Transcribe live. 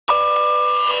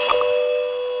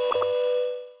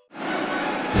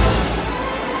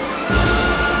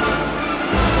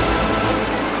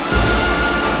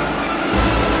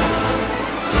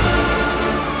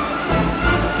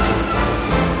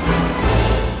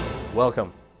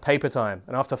Welcome. Paper time.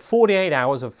 And after 48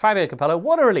 hours of Fabio Capello,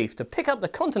 what a relief to pick up the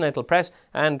Continental Press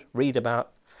and read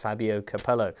about Fabio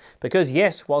Capello. Because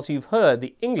yes, whilst you've heard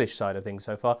the English side of things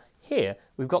so far, here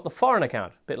we've got the foreign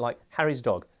account, a bit like Harry's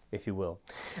dog, if you will.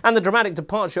 And the dramatic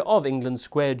departure of England's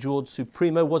square-jawed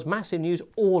Supremo was massive news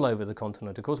all over the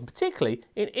continent, of course, particularly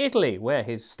in Italy, where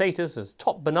his status as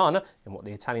top banana, in what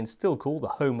the Italians still call the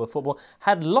home of football,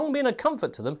 had long been a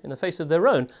comfort to them in the face of their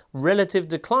own relative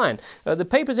decline. The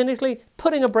papers in Italy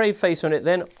putting a brave face on it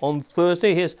then on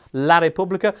Thursday. Here's La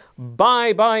Repubblica.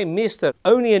 Bye-bye, mister.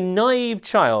 Only a naive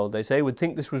child, they say, would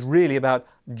think this was really about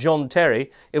John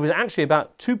Terry. It was actually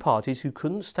about two parties who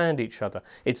couldn't stand each other.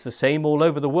 It's the same all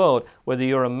over the world. Whether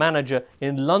you're a manager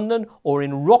in London or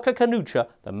in Rocca Canuccia,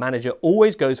 the manager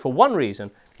always goes for one reason: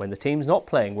 when the team's not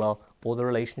playing well or the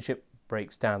relationship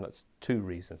breaks down. That's two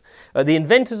reasons. The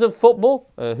inventors of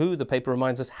football, who, the paper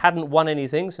reminds us, hadn't won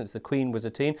anything since the Queen was a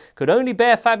teen, could only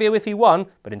bear Fabio if he won,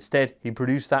 but instead he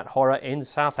produced that horror in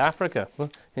South Africa.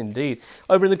 Indeed.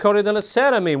 Over in the Corriere della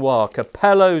Sera, meanwhile,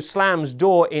 Capello slams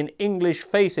door in English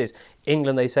faces.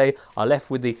 England, they say, are left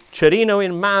with the cerino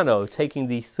in mano, taking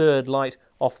the third light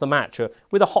off the match,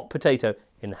 with a hot potato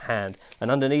in hand. And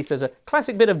underneath there's a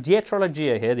classic bit of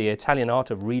dietrologia here, the Italian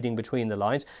art of reading between the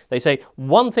lines. They say,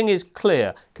 one thing is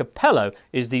clear, Capello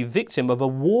is the victim of a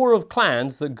war of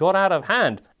clans that got out of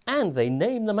hand. And they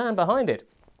name the man behind it.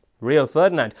 Rio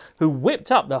Ferdinand, who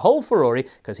whipped up the whole furore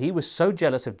because he was so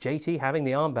jealous of JT having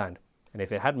the armband. And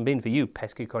if it hadn't been for you,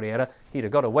 pesky Corriere, he'd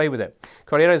have got away with it.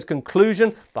 Corriere's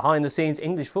conclusion: behind the scenes,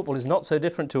 English football is not so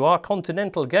different to our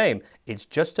continental game. It's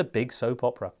just a big soap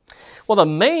opera. Well, the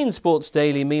main sports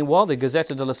daily, meanwhile, the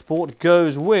Gazzetta dello Sport,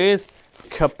 goes with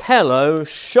Capello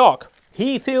shock.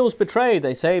 He feels betrayed,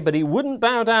 they say, but he wouldn't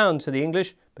bow down to the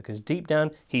English because deep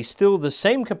down he's still the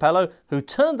same Capello who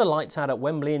turned the lights out at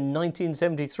Wembley in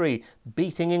 1973,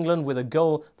 beating England with a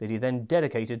goal that he then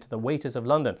dedicated to the waiters of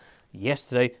London.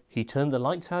 Yesterday he turned the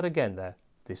lights out again there,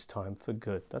 this time for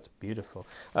good. That's beautiful.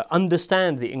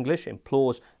 Understand the English,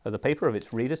 implores the paper of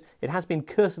its readers. It has been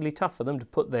cursedly tough for them to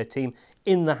put their team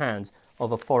in the hands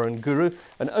of a foreign guru.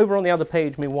 And over on the other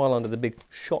page, meanwhile, under the big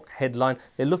shock headline,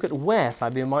 they look at where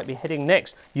Fabio might be heading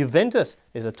next. Juventus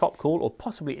is a top call, or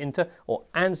possibly Inter, or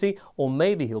Anzi, or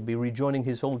maybe he'll be rejoining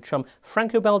his old chum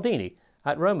Franco Baldini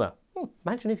at Roma.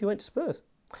 Imagine if he went to Spurs.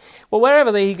 Well,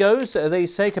 wherever he goes, they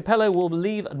say Capello will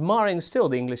leave admiring still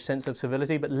the English sense of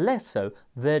civility, but less so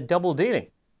their double dealing.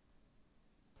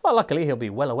 Well, luckily he'll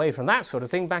be well away from that sort of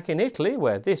thing back in Italy,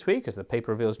 where this week, as the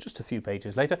paper reveals just a few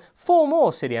pages later, 4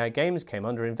 more Serie A games came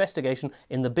under investigation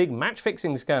in the big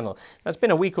match-fixing scandal. Now, it's been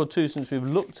a week or two since we've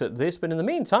looked at this, but in the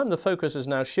meantime, the focus has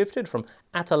now shifted from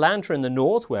Atalanta in the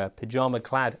north, where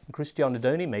pyjama-clad Cristiano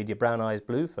Doni made your brown eyes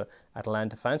blue for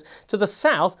Atalanta fans, to the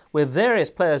south, where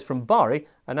various players from Bari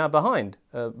are now behind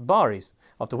Bari's,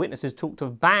 after witnesses talked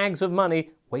of bags of money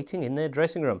waiting in their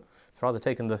dressing room. It's rather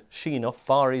taken the sheen off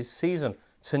Bari's season.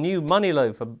 It's a new money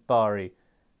load for Bari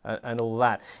and all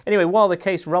that. Anyway, while the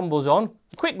case rumbles on,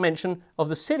 a quick mention of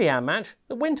the Serie A match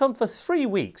that went on for 3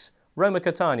 weeks.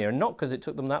 Roma-Catania, and not because it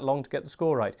took them that long to get the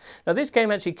score right. Now, this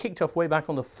game actually kicked off way back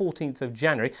on the 14th of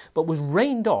January, but was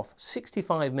rained off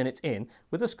 65 minutes in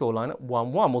with a scoreline at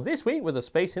 1-1. Well, this week, with a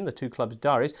space in the two clubs'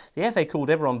 diaries, the FA called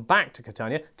everyone back to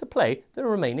Catania to play the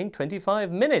remaining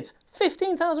 25 minutes.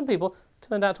 15,000 people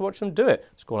turned out to watch them do it.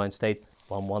 Scoreline stayed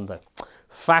 1-1 though.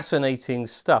 Fascinating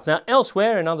stuff. Now,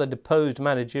 elsewhere in other deposed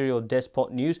managerial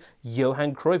despot news,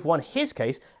 Johan Cruyff won his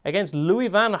case against Louis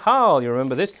van Gaal. You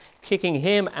remember this? Kicking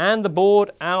him and the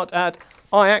board out at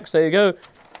Ajax. There you go.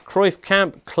 Cruyff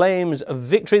camp claims a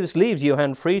victory. This leaves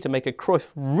Johan free to make a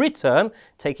Cruyff return,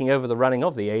 taking over the running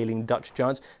of the ailing Dutch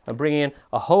giants and bringing in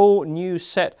a whole new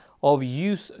set of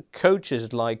youth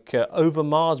coaches like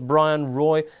Overmars, Brian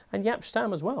Roy and Jaap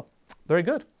Stam as well. Very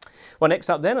good. Well, next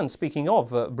up then, and speaking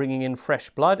of bringing in fresh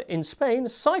blood, in Spain,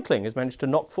 cycling has managed to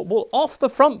knock football off the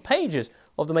front pages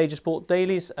of the major sport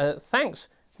dailies, thanks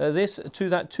to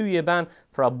that 2-year ban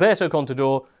for Alberto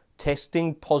Contador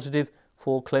testing positive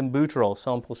for clenbuterol.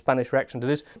 Sample Spanish reaction to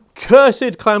this.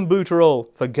 Cursed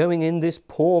clenbuterol for going in this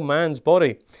poor man's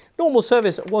body. Normal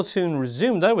service was soon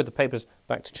resumed though, with the papers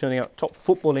back to churning out top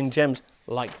footballing gems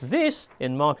like this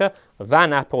in marker. Van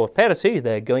Persie,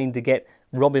 they're going to get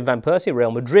Robin Van Persie, Real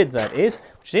Madrid that is,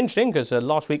 which is interesting because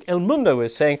last week El Mundo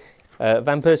was saying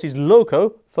Van Persie's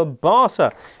loco for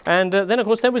Barça. And then of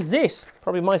course there was this,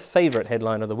 probably my favourite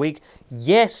headline of the week.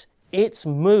 Yes, it's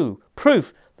Moo.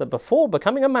 Proof that before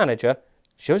becoming a manager,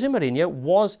 Jose Mourinho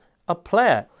was a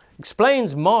player.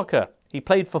 Explains marker He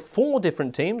played for 4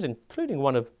 different teams, including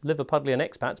one of Liverpudlian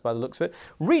expats by the looks of it,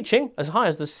 reaching as high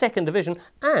as the 2nd division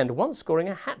and once scoring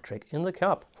a hat-trick in the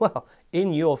Cup. Well,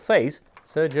 in your face,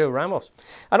 Sergio Ramos.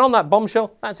 And on that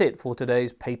bombshell, that's it for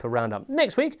today's Paper Roundup.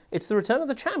 Next week, it's the return of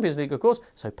the Champions League, of course,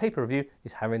 so Paper Review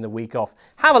is having the week off.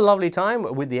 Have a lovely time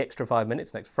with the extra 5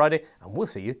 minutes next Friday, and we'll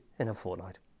see you in a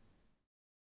fortnight.